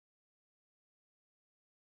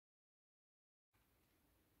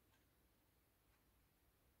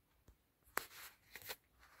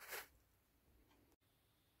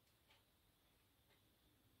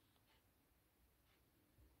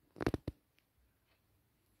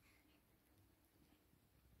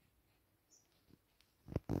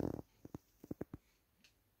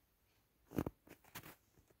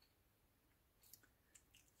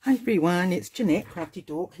Hi everyone, it's Janette Crafty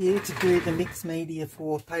Dawk here to do the mixed media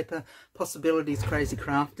for Paper Possibilities Crazy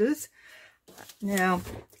Crafters. Now,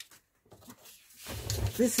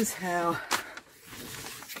 this is how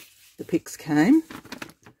the pics came.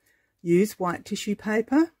 Use white tissue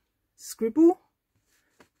paper, scribble,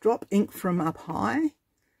 drop ink from up high,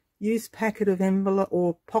 use packet of envelope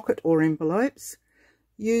or pocket or envelopes,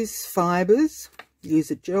 use fibres,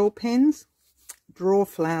 use a gel pens, draw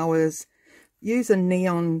flowers, use a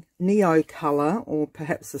neo colour or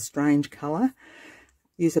perhaps a strange colour,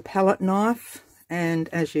 use a palette knife, and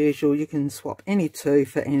as usual you can swap any two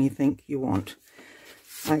for anything you want.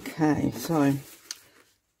 Okay, so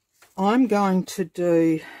I'm going to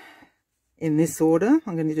do in this order.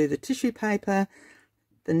 I'm going to do the tissue paper,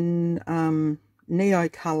 the neo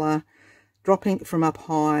colour, drop ink from up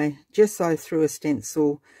high, gesso through a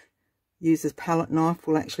stencil, use a palette knife.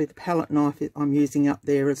 Well, actually the palette knife I'm using up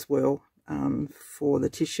there as well for the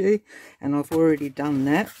tissue, and I've already done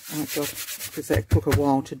that because that took a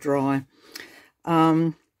while to dry.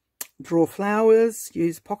 Draw flowers,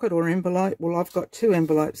 use pocket or envelope. Well, I've got two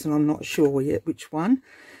envelopes and I'm not sure yet which one.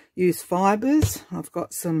 Use fibres. I've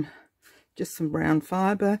got just some brown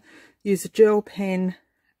fibre. Use a gel pen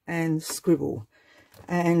and scribble.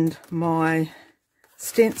 And my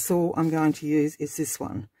stencil I'm going to use is this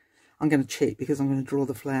one. I'm going to cheat because I'm going to draw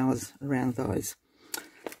the flowers around those.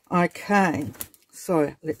 Okay,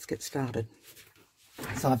 so let's get started.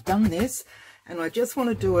 So I've done this, and I just want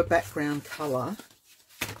to do a background colour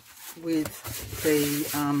with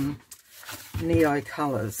the neo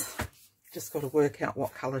colours. Just got to work out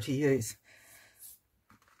what colour to use.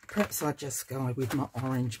 Perhaps I just go with my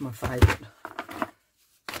orange, my favourite.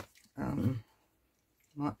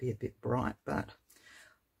 Might be a bit bright, but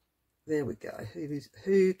there we go.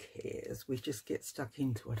 Who cares? We just get stuck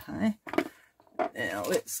into it, hey? Now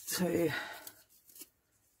let's do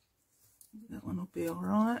that. One will be all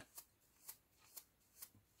right.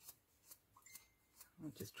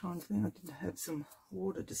 I'm just trying to think. I didn't have some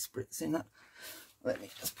water to spritz in it. Let me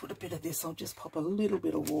just put a bit of this. I'll just pop a little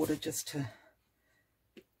bit of water just to.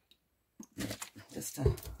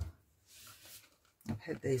 I've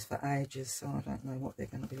had these for ages, so I don't know what they're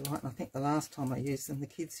going to be like. And I think the last time I used them, the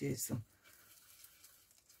kids used them.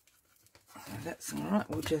 So that's all right.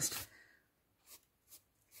 We'll just.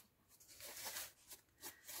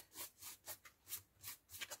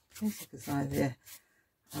 Because they're,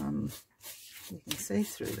 you can see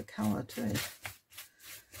through the colour too.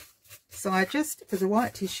 So I just, for the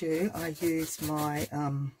white tissue, I used my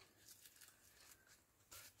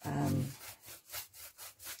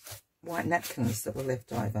white napkins that were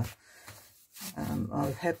left over.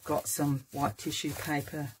 I have got some white tissue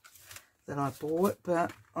paper that I bought,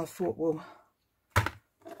 but I thought, well,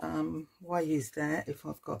 why use that if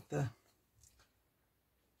I've got the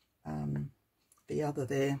other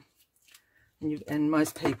there? And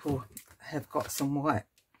most people have got some white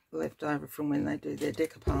left over from when they do their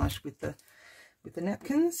decoupage with the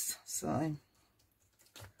napkins. So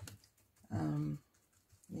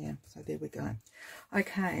yeah, so there we go.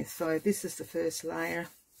 Okay, so this is the first layer,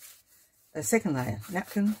 second layer,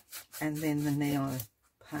 napkin, and then the neo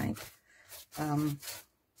paint. And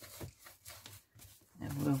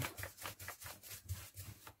we'll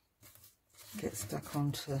get stuck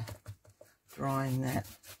onto drying that.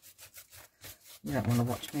 You don't want to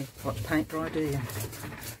watch paint dry, do you?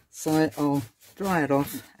 So I'll dry it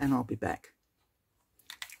off and I'll be back.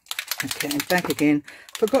 Okay, back again.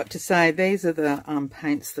 Forgot to say, these are the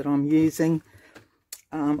paints that I'm using.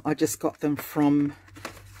 I just got them from,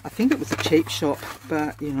 I think it was a cheap shop,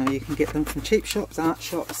 but you know, you can get them from cheap shops, art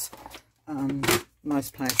shops.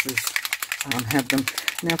 Most places have them.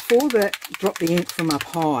 Now for that, drop the ink from up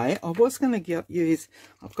high, I was going to use,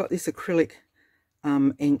 I've got this acrylic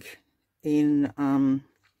ink in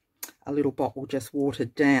a little bottle, just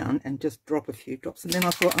watered down, and just drop a few drops. And then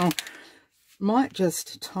I thought, oh, might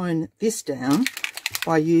just tone this down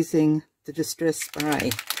by using the distress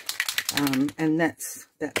spray, and that's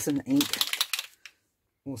an ink,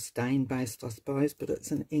 or stain based I suppose, but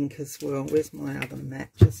it's an ink as well. Where's my other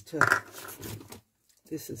mat? Just to,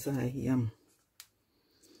 this is a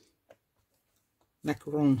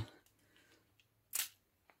macaron.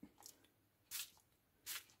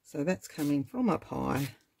 So that's coming from up high.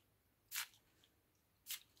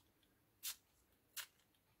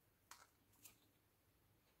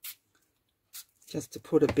 Just to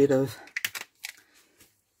put a bit of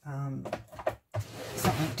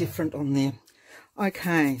something different on there.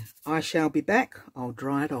 Okay, I shall be back. I'll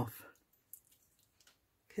dry it off.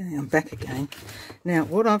 Okay, I'm back again. Now,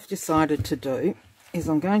 what I've decided to do is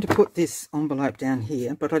I'm going to put this envelope down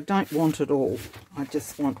here, but I don't want it all. I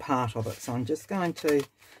just want part of it. So I'm just going to,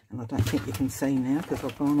 and I don't think you can see now because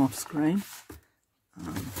I've gone off screen.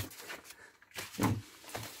 Yeah.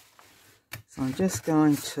 So I'm just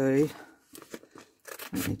going to,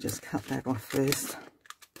 let me just cut that off first.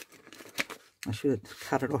 I should have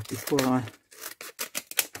cut it off before I,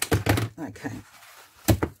 okay.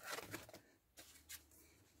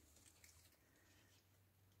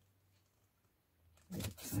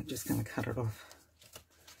 So I'm just going to cut it off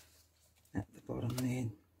at the bottom there.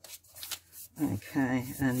 Okay,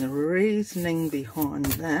 and the reasoning behind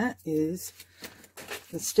that is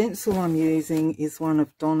the stencil I'm using is one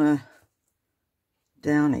of Donna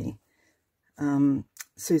Downey.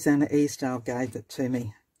 Susanna Easdale gave it to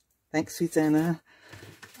me. Thanks, Susanna.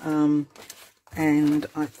 And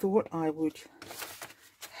I thought I would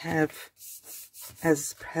have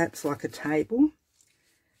as perhaps like a table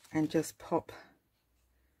and just pop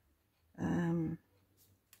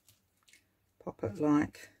it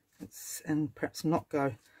like it's, and perhaps not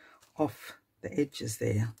go off the edges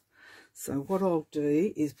there. So what I'll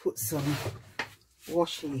do is put some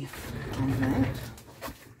washi on that.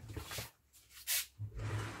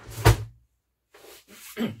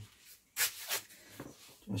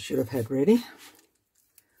 I should have had ready.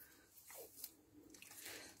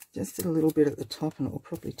 Just a little bit at the top, and it will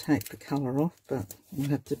probably take the colour off, but we'll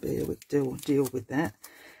have to deal with that.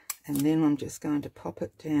 And then I'm just going to pop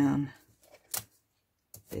it down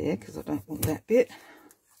there because I don't want that bit,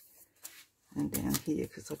 and down here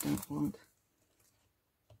because I don't want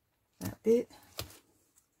that bit,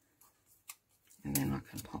 and then I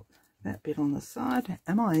can pop that bit on the side.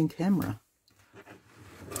 Am I in camera?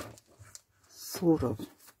 Sort of.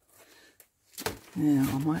 Now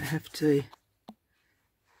I might have to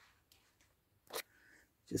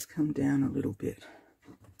just come down a little bit.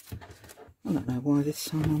 I don't know why this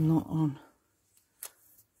time I'm not on.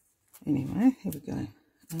 Anyway, here we go.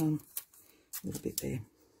 A little bit there.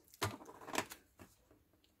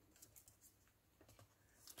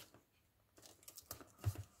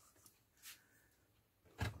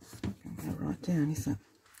 It's not going to go right down, is it?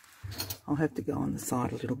 I'll have to go on the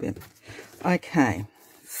side a little bit. Okay,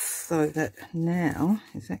 so that now,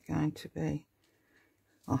 is that going to be,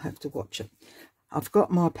 I'll have to watch it. I've got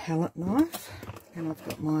my palette knife and I've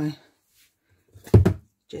got my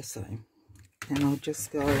gesso, and I'll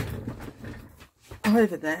just go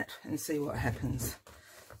over that and see what happens.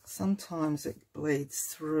 Sometimes it bleeds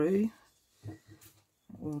through.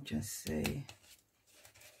 We'll just see.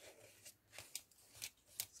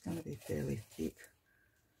 It's going to be fairly thick.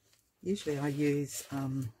 Usually I use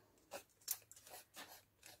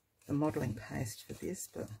the modelling paste for this,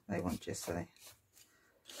 but they want gesso.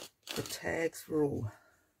 The tags rule.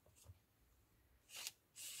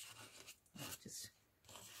 Just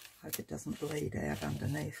hope it doesn't bleed out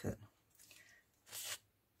underneath it.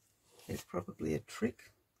 There's probably a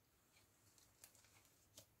trick.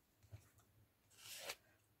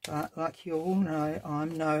 But like you all know,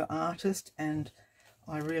 I'm no artist, and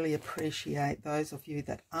I really appreciate those of you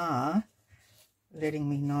that are letting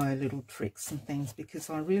me know little tricks and things, because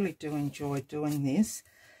I really do enjoy doing this,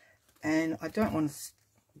 and I don't want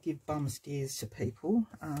to give bum steers to people.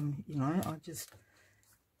 You know, I just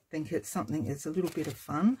think it's something, it's a little bit of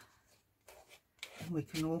fun, and we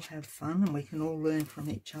can all have fun and we can all learn from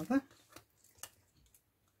each other.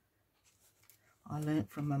 I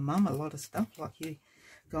learnt from my mum a lot of stuff, like you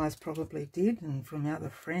guys probably did, and from other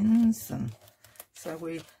friends, and so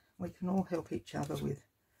we can all help each other with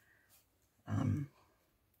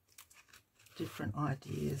different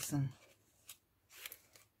ideas. And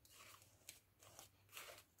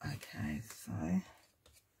okay, so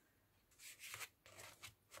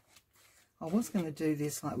I was going to do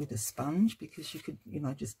this like with a sponge, because you could, you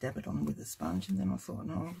know, just dab it on with a sponge, and then I thought,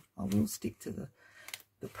 no, I will stick to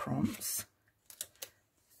the prompts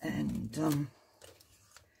and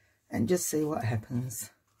just see what happens.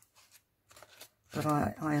 But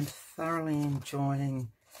I am thoroughly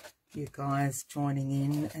enjoying you guys joining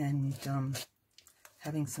in and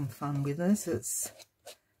having some fun with us. It's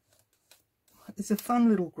a fun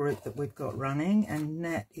little group that we've got running, and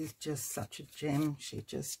Nat is just such a gem. She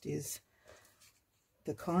just is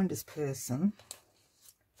the kindest person,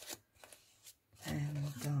 and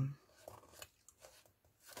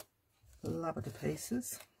love her to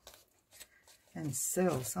pieces, and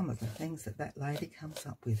sell some of the things that lady comes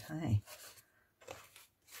up with, hey.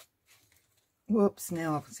 Whoops,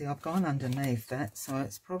 now obviously I've gone underneath that, so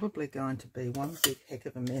it's probably going to be one big heck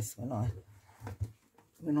of a mess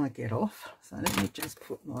when I get off. So let me just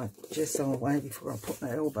put my gesso away before I put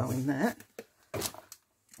my elbow in that.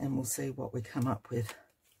 and we'll see what we come up with.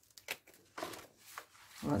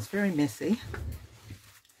 Well, it's very messy,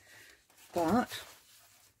 but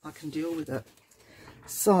I can deal with it.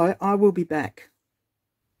 So I will be back.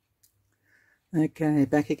 Okay,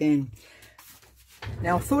 back again.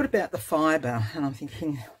 Now I've thought about the fibre and I'm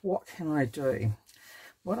thinking, what can I do?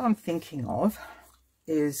 What I'm thinking of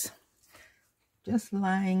is just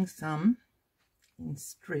laying some in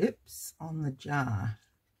strips on the jar.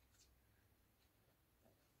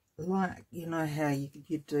 Like, you know how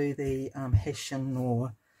you do the hessian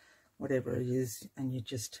or whatever it is, and you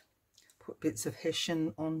just put bits of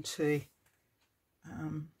hessian onto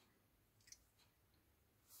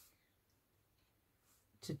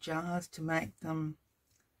to jars to make them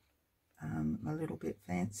a little bit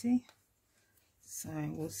fancy. So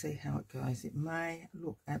we'll see how it goes. It may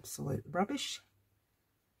look absolute rubbish,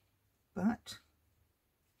 but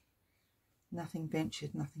nothing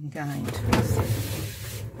ventured, nothing gained.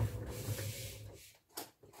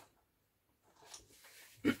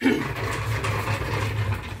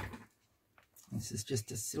 This is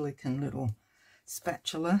just a silicone little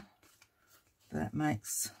spatula that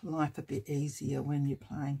makes life a bit easier when you're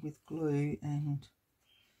playing with glue and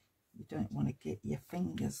you don't want to get your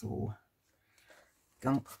fingers all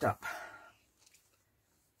gunked up.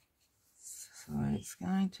 So it's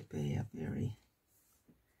going to be a very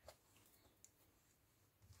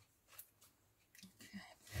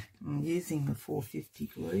I'm using the 450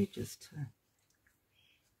 glue just to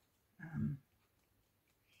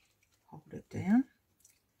hold it down,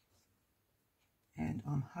 and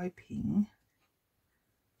I'm hoping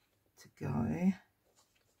to go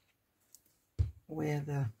where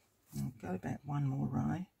the, I'll go back one more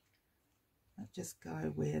row, but just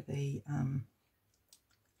go where the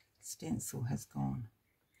stencil has gone.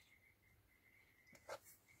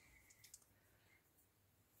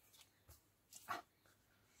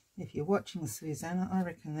 If you're watching Susanna, I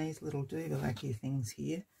reckon these little doodle-wacky things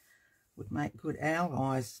here would make good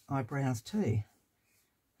owl eyebrows too.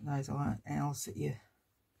 Those owls that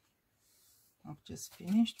I've just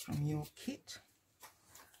finished from your kit.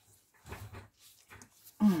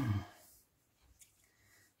 I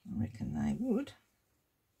reckon they would.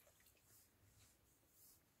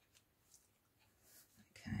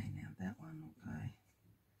 Okay, now that one will go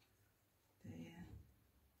there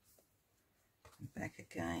and back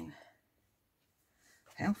again.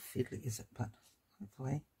 How fiddly is it? But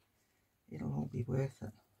hopefully it'll all be worth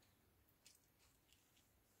it.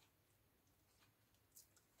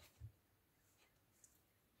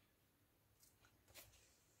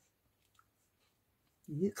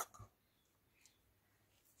 Yuck.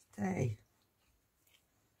 Stay.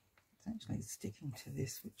 It's actually sticking to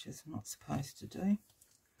this, which is not supposed to do.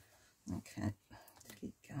 Okay,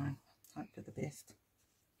 keep going. Hope for the best.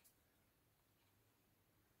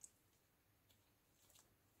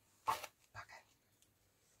 Okay.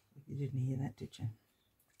 You didn't hear that, did you?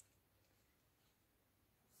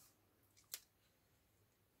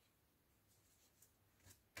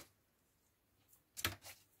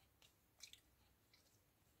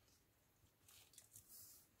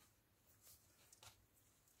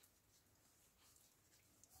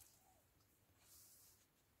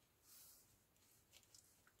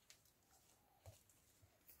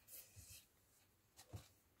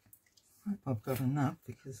 Hope I've got enough,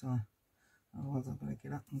 because otherwise I've got to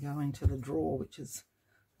get up and go into the drawer, which is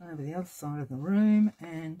over the other side of the room,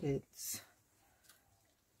 and it's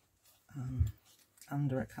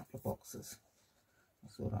under a couple of boxes. I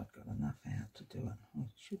thought I'd got enough out to do it. Well,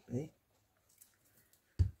 it should be.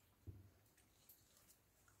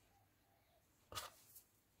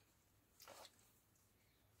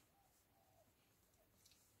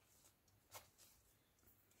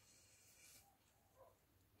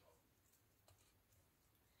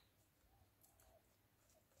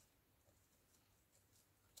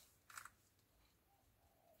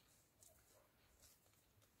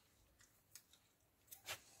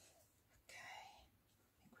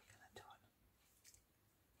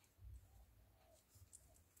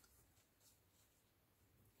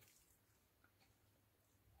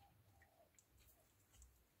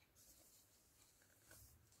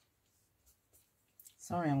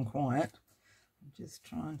 Sorry I'm quiet. I'm just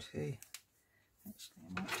trying to, actually I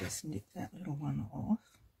might just nip that little one off.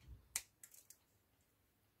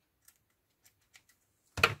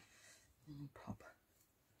 And pop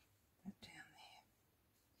that down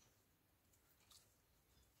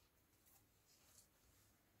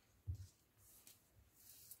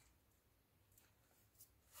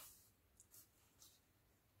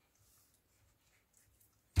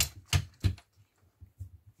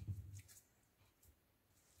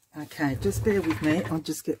there. Okay, just bear with me. I'll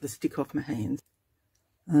just get the stick off my hands.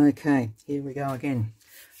 Okay, here we go again.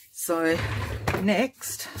 So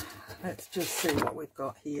next, let's just see what we've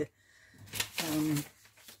got here.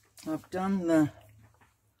 I've done the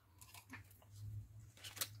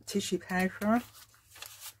tissue paper,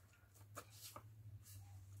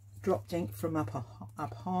 dropped ink from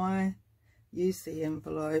up high, used the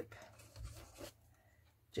envelope,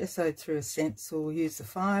 gessoed through a stencil, used the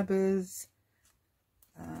fibres.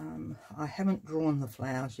 I haven't drawn the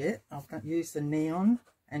flowers yet. I've used the neon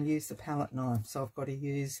and used the palette knife, so I've got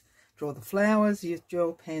to draw the flowers, use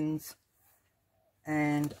gel pens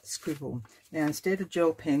and scribble. Now instead of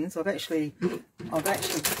gel pens, I've actually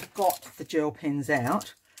got the gel pens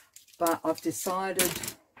out, but I've decided,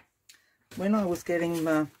 when I was getting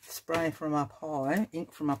the spray from up high,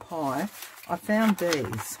 ink from up high, I found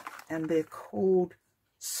these, and they're called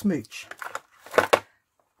Smooch,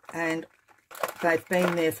 and they've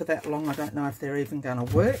been there for that long. I don't know if they're even going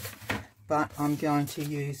to work, but I'm going to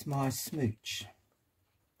use my Smooch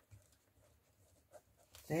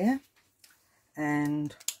there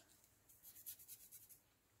and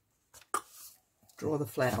draw the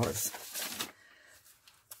flowers.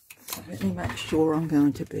 So let me make sure I'm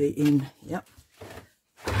going to be in, yep.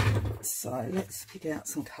 So let's pick out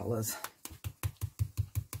some colours.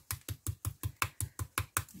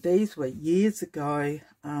 These were years ago.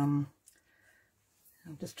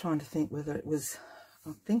 I'm just trying to think whether it was,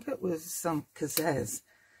 I think it was Kazaz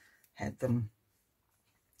had them,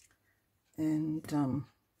 and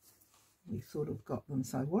we sort of got them.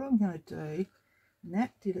 So what I'm going to do, Nat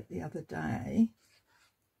did it the other day,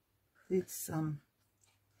 did some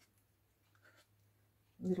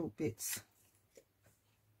little bits.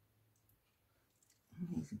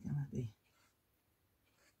 These are going to be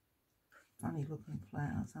funny looking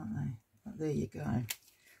flowers, aren't they? But there you go.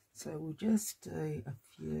 So we'll just do a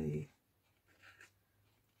few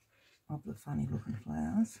of the funny looking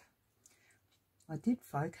flowers. I did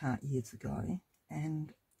folk art years ago,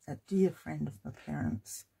 and a dear friend of my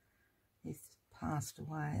parents, he's passed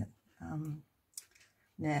away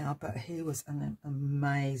now, but he was an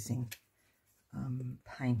amazing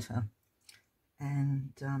painter,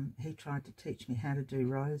 and he tried to teach me how to do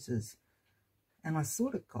roses, and I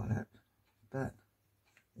sort of got it, but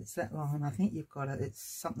it's that long, and I think you've got to, it's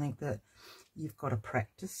something that you've got to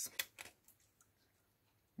practice.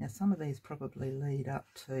 Now some of these probably will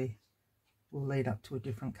lead up to a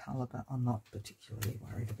different colour, but I'm not particularly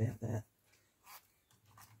worried about that.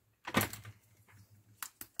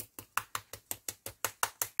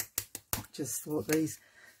 I just thought these,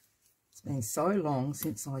 it's been so long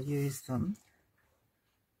since I used them,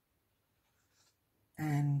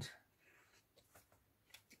 and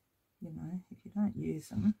you know, if you don't use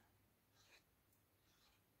them,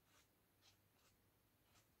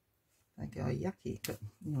 they go yucky, but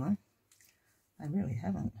you know, they really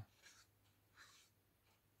haven't.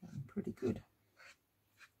 They're pretty good.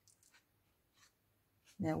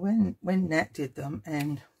 Now when Nat did them,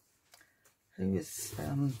 and who was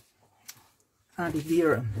Auntie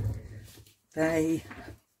Vera, they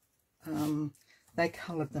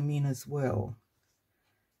coloured them in as well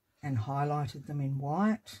and highlighted them in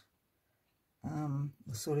white.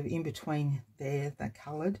 Sort of in between there, they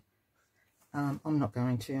coloured. I'm not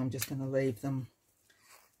going to, I'm just going to leave them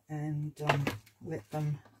and let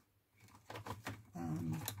them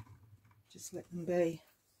just let them be.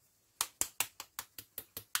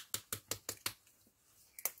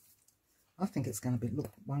 I think it's going to be,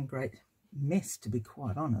 look, one great mess, to be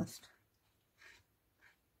quite honest.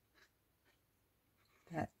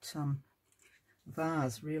 That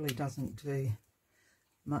vase really doesn't do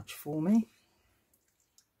much for me.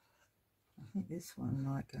 I think this one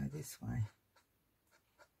might go this way.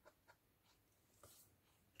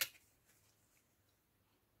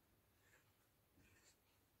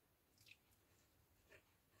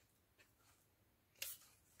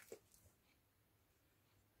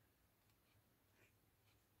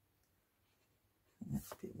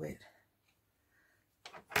 That's a bit wet.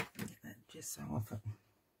 Get that gesso off it.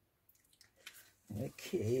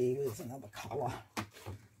 Okay, there's another colour.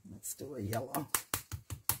 Let's do a yellow.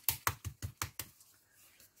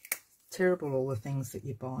 Terrible, all the things that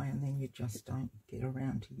you buy and then you just don't get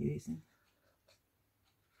around to using.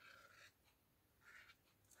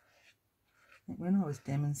 When I was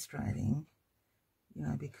demonstrating, you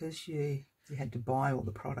know, because you had to buy all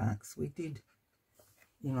the products, we did,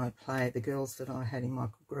 you know, play, the girls that I had in my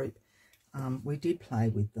group, we did play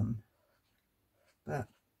with them, but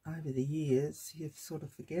over the years you sort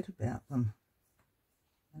of forget about them,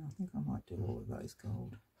 and I think I might do all of those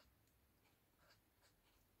gold.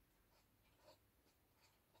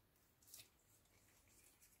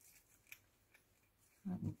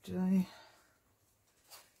 do.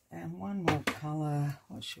 And one more colour.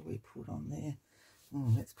 What should we put on there?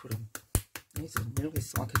 Oh, let's put them. These are really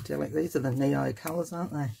psychedelic. These are the Neo colours,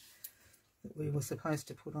 aren't they? That we were supposed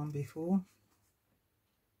to put on before.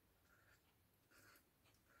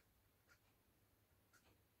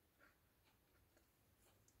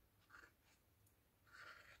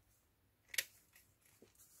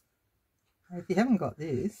 If you haven't got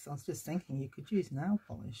this, I was just thinking you could use nail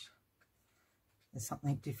polish. There's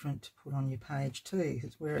something different to put on your page too.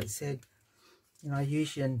 It's where it said, you know,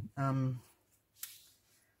 use your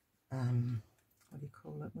what do you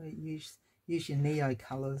call it? Where you use your Neo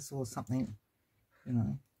colours or something, you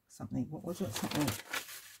know, something. What was it? Something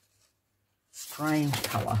strange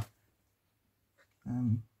colour.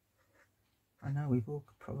 I know we've all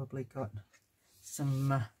probably got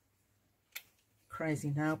some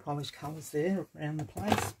crazy nail polish colours there around the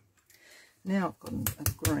place. Now I've got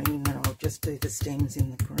a green, and I'll just do the stems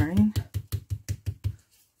in the green.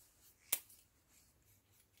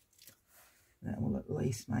 That will at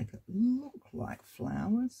least make it look like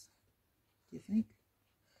flowers, do you think?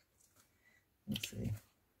 Let's see.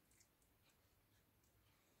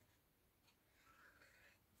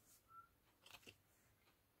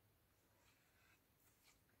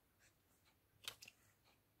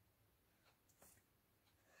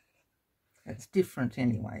 It's different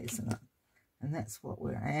anyway, isn't it? And that's what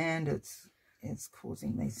and it's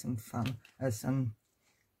causing me some fun, some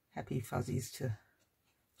happy fuzzies to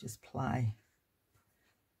just play.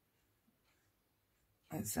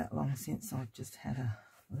 It's that long since I've just had a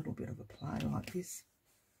little bit of a play like this.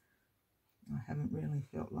 I haven't really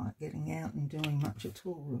felt like getting out and doing much at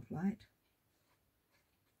all of late.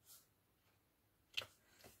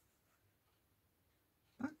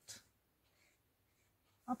 But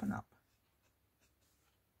up and up.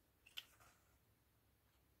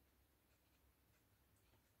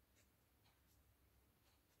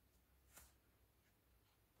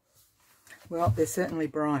 Well, they're certainly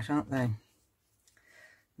bright, aren't they?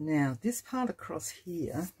 Now, this part across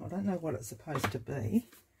here, I don't know what it's supposed to be,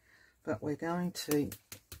 but we're going to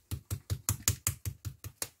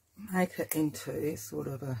make it into sort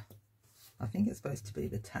of a, I think it's supposed to be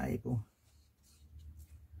the table.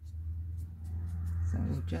 So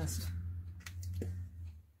we'll just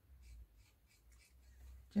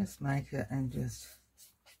make it and just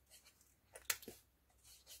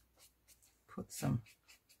put some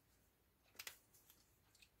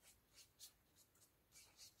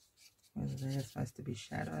whether they're supposed to be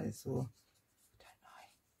shadows or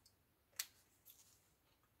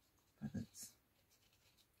I don't know, but it's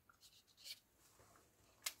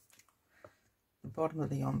the bottom of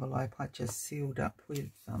the envelope I just sealed up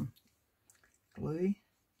with glue.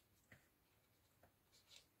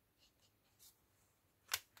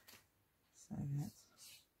 So that's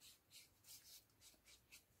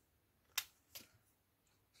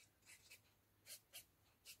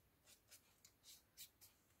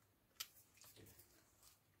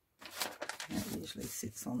usually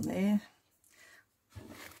sits on there.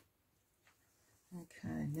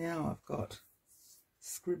 Okay, now I've got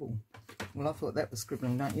scribble. Well, I thought that was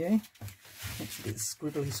scribbling, don't you? It's a bit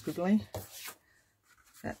scribbly.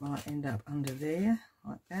 That might end up under there,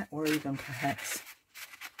 like that, or even perhaps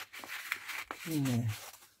in there.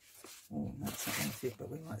 Oh, that's not going to fit, but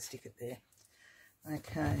we might stick it there.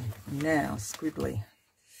 Okay, now scribbly.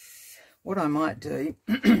 What I might do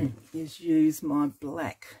is use my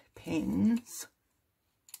black pens.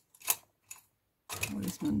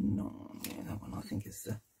 Where's my yeah, that one I think is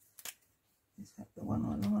that the one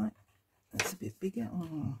I like? That's a bit bigger.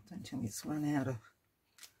 Oh, don't tell me it's gonna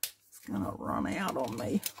run out on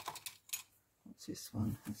me. What's this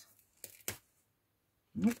one?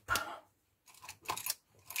 Nope.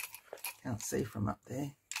 Can't see from up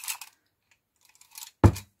there.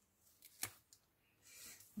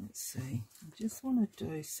 Let's see. I just want to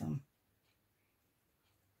do some.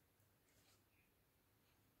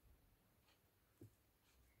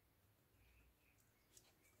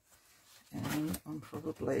 And I'm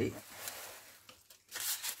probably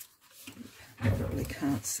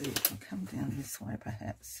can't see if I come down this way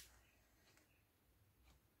perhaps.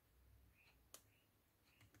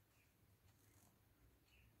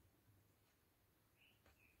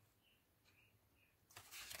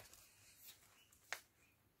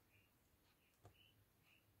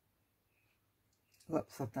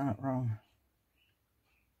 Whoops, I've done it wrong.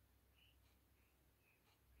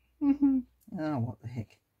 Oh, what the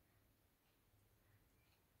heck.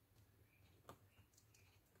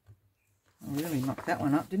 I really knocked that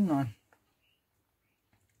one up, didn't I?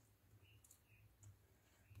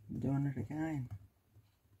 I'm doing it again.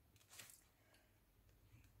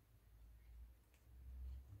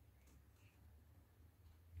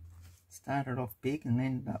 started off big and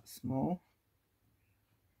ended up small.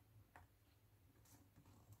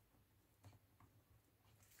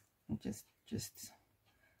 And just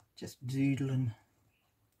doodling.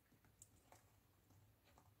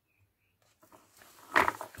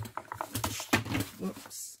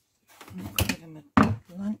 Whoops, I'm not giving him a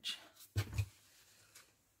lunch.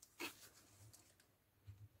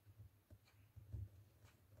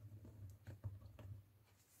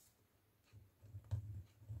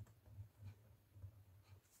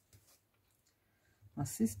 My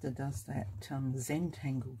sister does that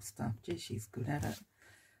Zentangle stuff. Gee, she's good at it.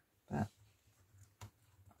 But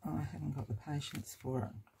I haven't got the patience for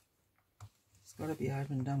it. It's got to be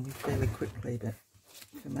over and done with fairly quickly, but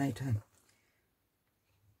for me to...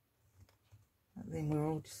 But then we're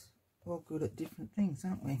all good at different things,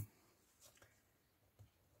 aren't we?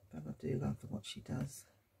 But I do love what she does.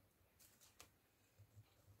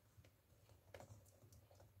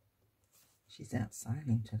 She's out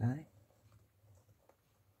sailing today.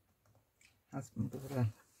 Husband bought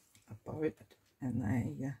a boat, and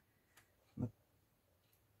my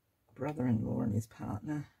brother-in-law and his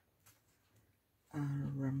partner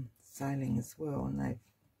are sailing as well, and they've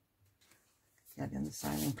go down the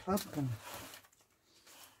sailing club.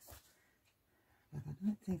 But I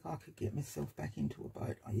don't think I could get myself back into a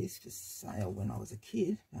boat. I used to sail when I was a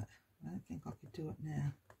kid, but I don't think I could do it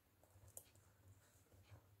now.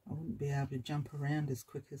 I wouldn't be able to jump around as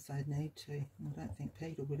quick as they'd need to. I don't think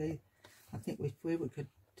Peter would either. I think if we were to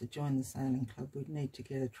join the sailing club, we'd need to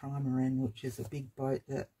get a trimaran, which is a big boat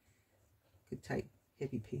that could take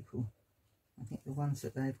heavy people. I think the ones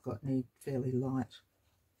that they've got need fairly light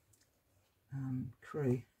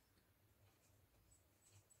crew.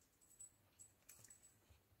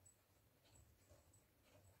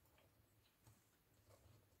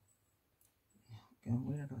 God,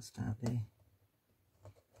 where did I start there?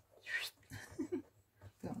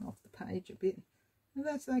 Going off the page a bit. Well,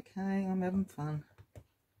 that's okay, I'm having fun.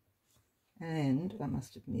 And I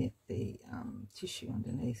must admit, the tissue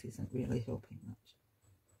underneath isn't really helping much.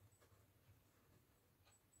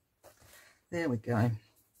 There we go.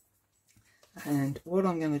 And what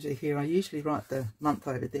I'm going to do here, I usually write the month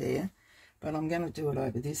over there, but I'm going to do it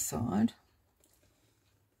over this side.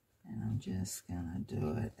 And I'm just going to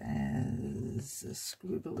do it as a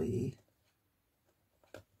scribbly.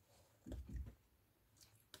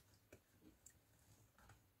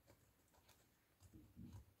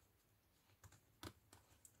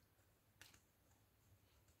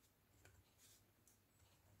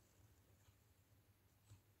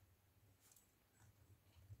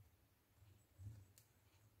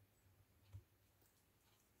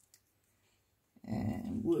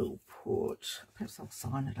 And we'll put, perhaps I'll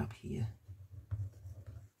sign it up here,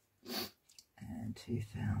 and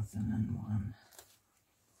 2001.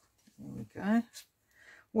 There we go.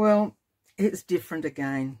 Well, it's different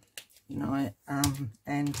again, you know,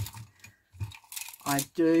 and I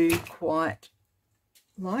do quite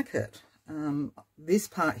like it. This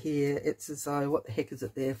part here, it's as though, what the heck is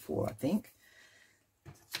it there for, I think.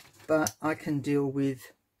 But I can deal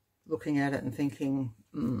with looking at it and thinking,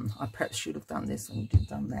 I perhaps should have done this and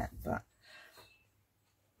done that. But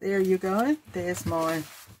there you go. There's my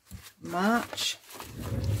March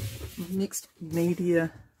mixed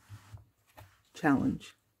media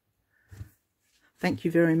challenge. Thank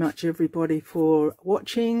you very much, everybody, for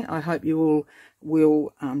watching. I hope you all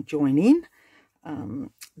will join in.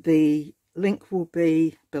 The link will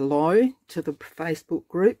be below to the Facebook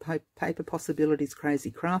group, Paper Possibilities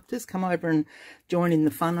Crazy Crafters. Come over and join in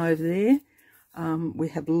the fun over there. We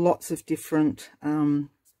have lots of different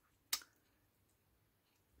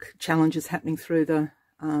challenges happening through the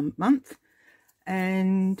month,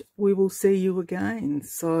 and we will see you again.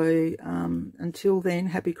 So until then,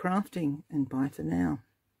 happy crafting, and bye for now.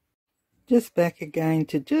 Just back again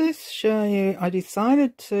to just show you, I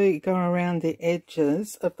decided to go around the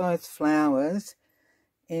edges of those flowers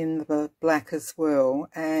in the black as well,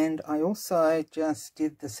 and I also just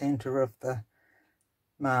did the centre of the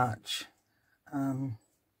March.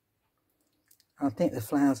 I think the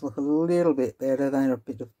flowers look a little bit better. They're a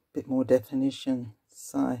bit more definition.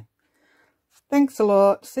 So thanks a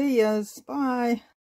lot. See yas. Bye.